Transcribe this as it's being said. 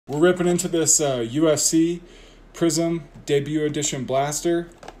We're ripping into this UFC Prism Debut Edition Blaster.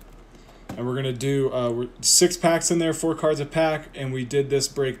 And we're going to do 6 packs in there, 4 cards a pack. And we did this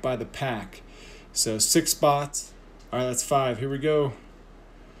break by the pack. So 6 spots. All right, that's 5. Here we go.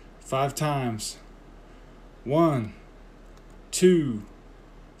 5 times. 1, 2,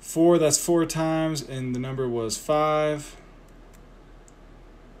 4. That's 4 times. And the number was 5.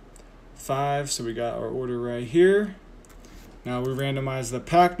 5. So we got our order right here. Now we randomize the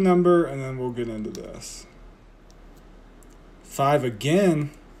pack number, and then we'll get into this. 5 again.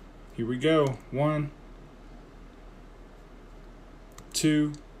 Here we go. 1,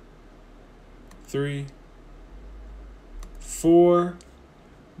 2, 3, 4.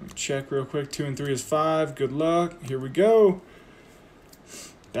 Let me check real quick. 2 and 3 is 5. Good luck. Here we go.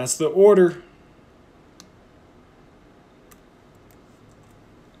 That's the order.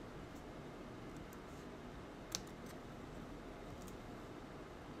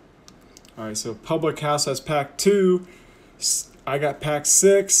 All right, so Public House has pack 2. I got pack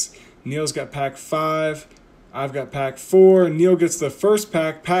 6. Neil's got pack 5. I've got pack 4. Neil gets the first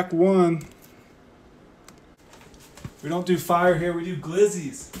pack, pack 1. We don't do fire here, we do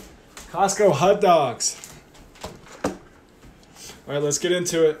glizzies. Costco hot dogs. All right, let's get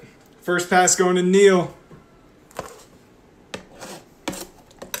into it. First pass going to Neil.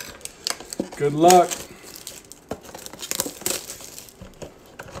 Good luck.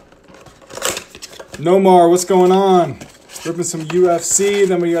 Nomar, what's going on? Ripping some UFC.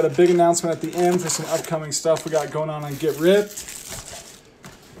 Then we got a big announcement at the end for some upcoming stuff we got going on Get Ripped.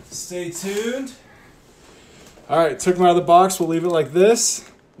 Stay tuned. All right, took them out of the box. We'll leave it like this.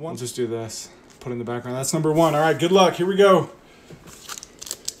 We'll just do this. Put it in the background. That's number 1. All right, good luck. Here we go.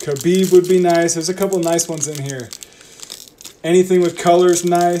 Khabib would be nice. There's a couple of nice ones in here. Anything with colors,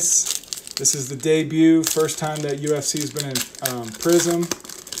 nice. This is the debut. First time that UFC has been in Prism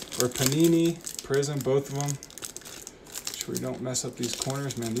or Panini. Prism, both of them. Make sure we don't mess up these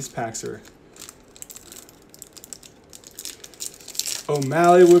corners. Man, these packs are...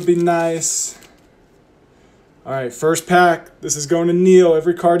 O'Malley would be nice. All right, first pack. This is going to Neil.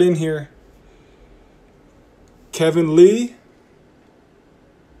 Every card in here. Kevin Lee.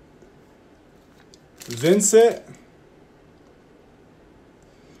 Vincent.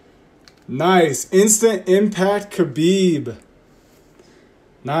 Nice. Instant Impact Khabib.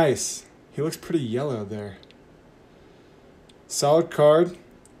 Nice. He looks pretty yellow there. Solid card.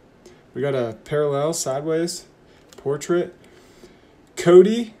 We got a parallel sideways portrait.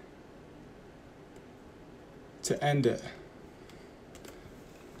 Cody to end it.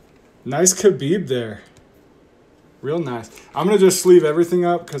 Nice Khabib there. Real nice. I'm going to just sleeve everything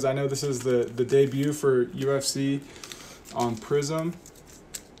up because I know this is the debut for UFC on Prism.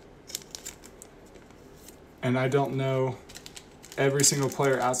 And I don't know every single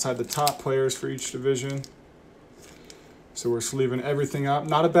player outside the top players for each division. So we're sleeving everything up.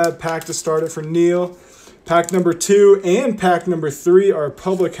 Not a bad pack to start it for Neil. Pack number 2 and pack number 3 are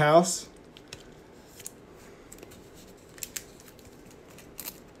Public House.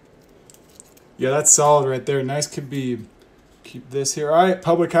 Yeah, that's solid right there. Nice Khabib. Keep this here. All right,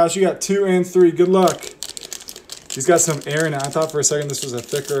 Public House, you got 2 and 3. Good luck. He's got some air in it. I thought for a second this was a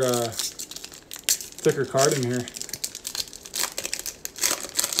thicker card in here.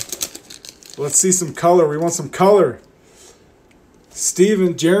 Let's see some color. We want some color.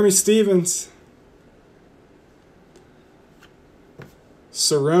 Jeremy Stevens.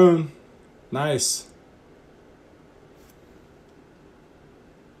 Cerrone. Nice.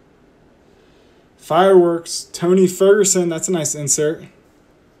 Fireworks. Tony Ferguson. That's a nice insert.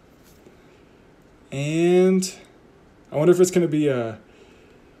 And I wonder if it's going to be a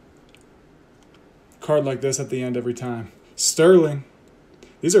card like this at the end every time. Sterling.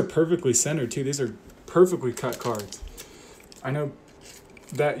 These are perfectly centered too. These are perfectly cut cards. I know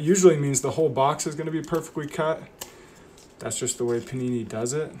that usually means the whole box is going to be perfectly cut. That's just the way Panini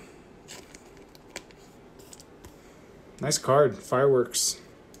does it. Nice card. Fireworks.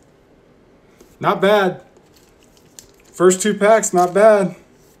 Not bad. First 2 packs, not bad.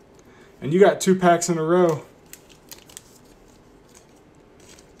 And you got 2 packs in a row.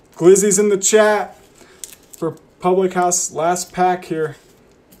 Glizzy's in the chat for Public House last pack here.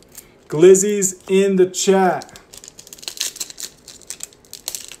 Glizzy's in the chat.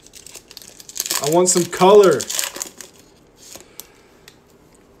 I want some color.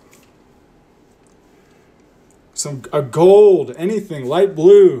 A gold, anything, light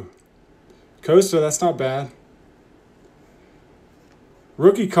blue. Costa, that's not bad.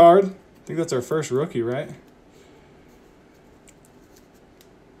 Rookie card. I think that's our first rookie, right?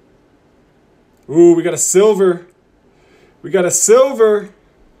 Ooh, we got a silver. We got a silver.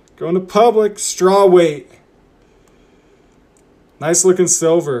 Going to Public. Straw weight. Nice looking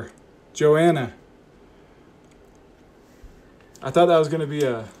silver. Joanna. I thought that was going to be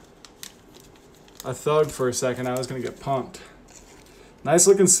a thug for a second. I was going to get pumped. Nice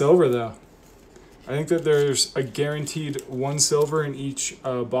looking silver though. I think that there's a guaranteed 1 silver in each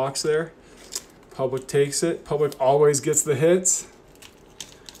box there. Public takes it. Public always gets the hits.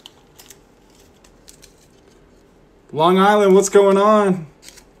 Long Island, what's going on?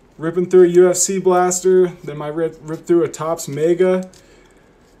 Ripping through a UFC Blaster. Then might rip through a Topps Mega.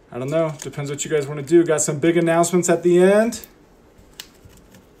 I don't know. Depends what you guys want to do. Got some big announcements at the end.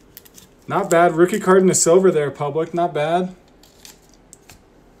 Not bad. Rookie card and a silver there, Public. Not bad.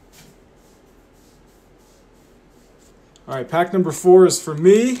 All right, pack number 4 is for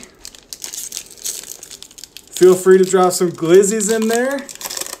me. Feel free to drop some glizzies in there.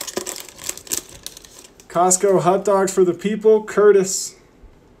 Costco hot dogs for the people. Curtis.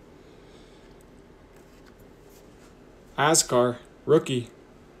 Ascar, rookie.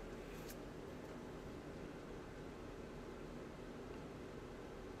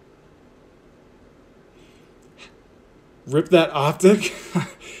 Rip that optic.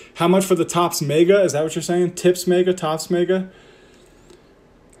 How much for the Topps Mega? Is that what you're saying? Tips Mega, Topps Mega.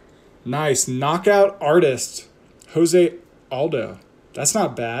 Nice. Knockout Artist. Jose Aldo. That's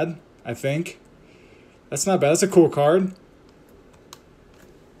not bad, I think. That's not bad. That's a cool card.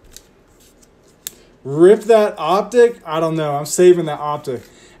 Rip that optic? I don't know. I'm saving that optic.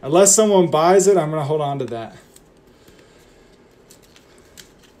 Unless someone buys it, I'm going to hold on to that.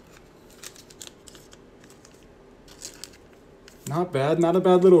 Not bad. Not a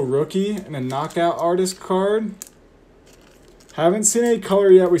bad little rookie and a knockout artist card. Haven't seen any color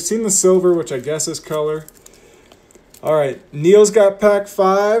yet. We've seen the silver, which I guess is color. All right. Neil's got pack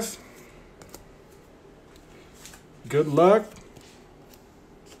 5. Good luck.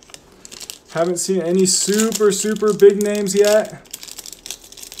 Haven't seen any super big names yet.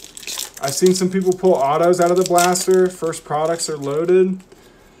 I've seen some people pull autos out of the blaster. First products are loaded.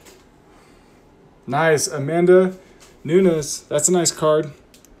 Nice. Amanda Nunes. That's a nice card.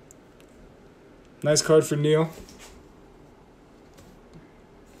 Nice card for Neil.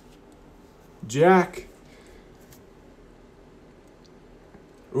 Jack.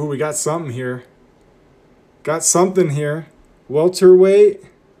 Ooh, we got something here. Got something here. Welterweight.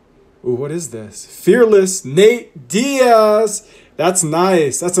 Ooh, what is this? Fearless Nate Diaz. That's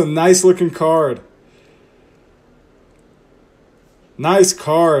nice. That's a nice looking card. Nice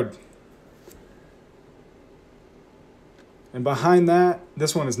card. And behind that,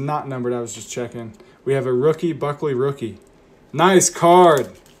 this one is not numbered. I was just checking. We have a rookie, Buckley rookie. Nice card.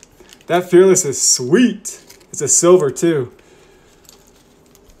 That Fearless is sweet. It's a silver too.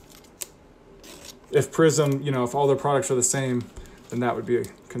 If Prism, you know, if all their products are the same, then that would be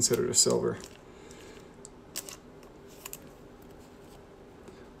considered a silver.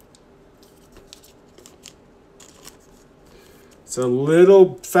 It's a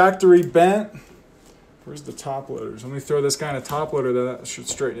little factory bent. Where's the top loaders? Let me throw this guy in a top loader. That should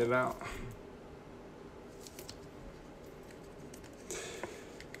straighten it out.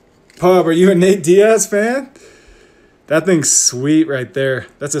 Pub, are you a Nate Diaz fan? That thing's sweet right there.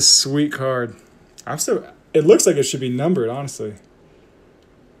 That's a sweet card. It looks like it should be numbered, honestly.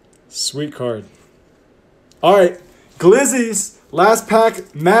 Sweet card. All right, Glizzies. Last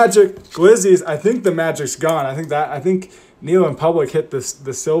pack, Magic Glizzies. I think the Magic's gone. I think Neil and Public hit the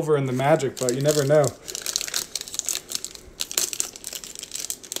silver and the Magic, but you never know.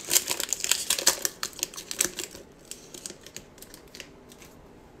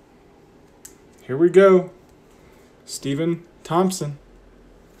 Here we go. Stephen Thompson.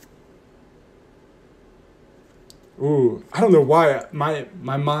 Ooh, I don't know why my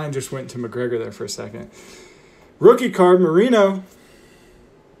mind just went to McGregor there for a second. Rookie card, Marino.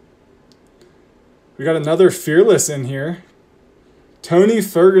 We got another Fearless in here. Tony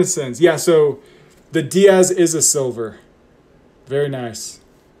Ferguson's. Yeah, so the Diaz is a silver. Very nice.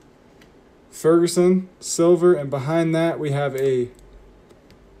 Ferguson, silver, and behind that we have a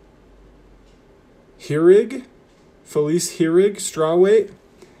Heurig. Felice Heurig, straw weight.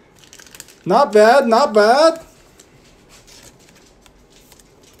 Not bad, not bad.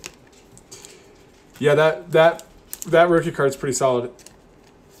 Yeah, that rookie card's pretty solid.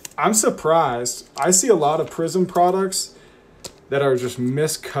 I'm surprised. I see a lot of Prism products that are just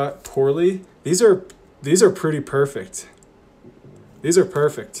miscut poorly. These are pretty perfect. These are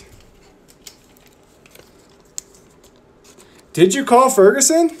perfect. Did you call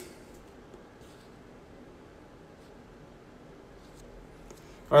Ferguson?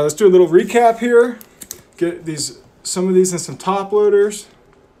 All right, let's do a little recap here. Get some of these in some top loaders.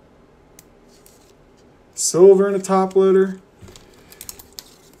 Silver in a top loader.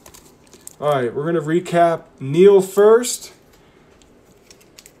 All right, we're going to recap Neil first.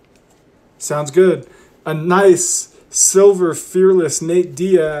 Sounds good. A nice silver Fearless Nate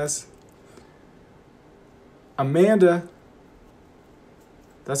Diaz. Amanda.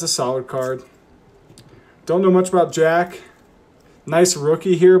 That's a solid card. Don't know much about Jack. Nice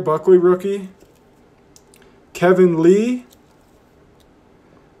rookie here, Buckley rookie. Kevin Lee.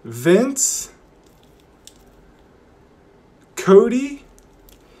 Vince. Cody.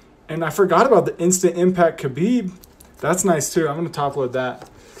 And I forgot about the Instant Impact Khabib. That's nice too. I'm going to top load that.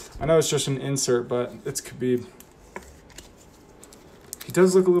 I know it's just an insert, but it's Khabib. He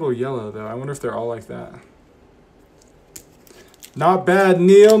does look a little yellow though. I wonder if they're all like that. Not bad,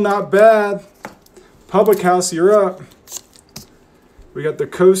 Neil. Not bad. Public House, you're up. We got the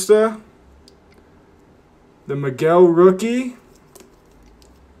Costa. The Miguel rookie.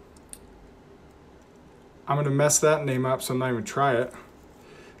 I'm going to mess that name up, so I'm not even try it.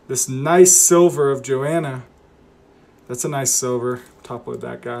 This nice silver of Joanna. That's a nice silver. Top load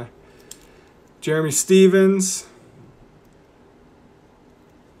that guy. Jeremy Stevens.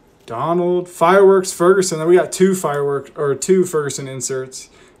 Donald. Fireworks Ferguson. Then we got two Ferguson inserts.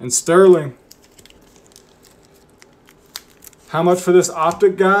 And Sterling. How much for this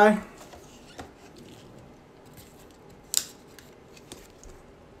optic guy?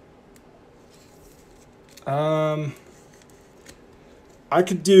 I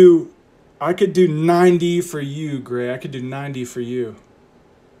could do 90 for you, Gray. I could do 90 for you.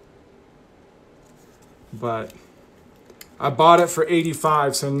 But I bought it for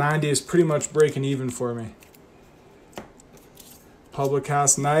 85, so 90 is pretty much breaking even for me. Public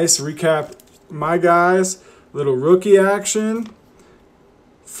House, nice. Recap my guys. Little rookie action.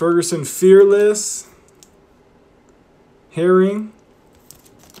 Ferguson Fearless. Herring.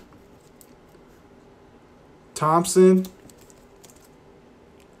 Thompson.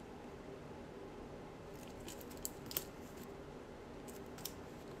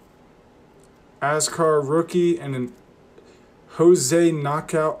 Ascar rookie and an Jose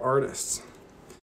Knockout Artist.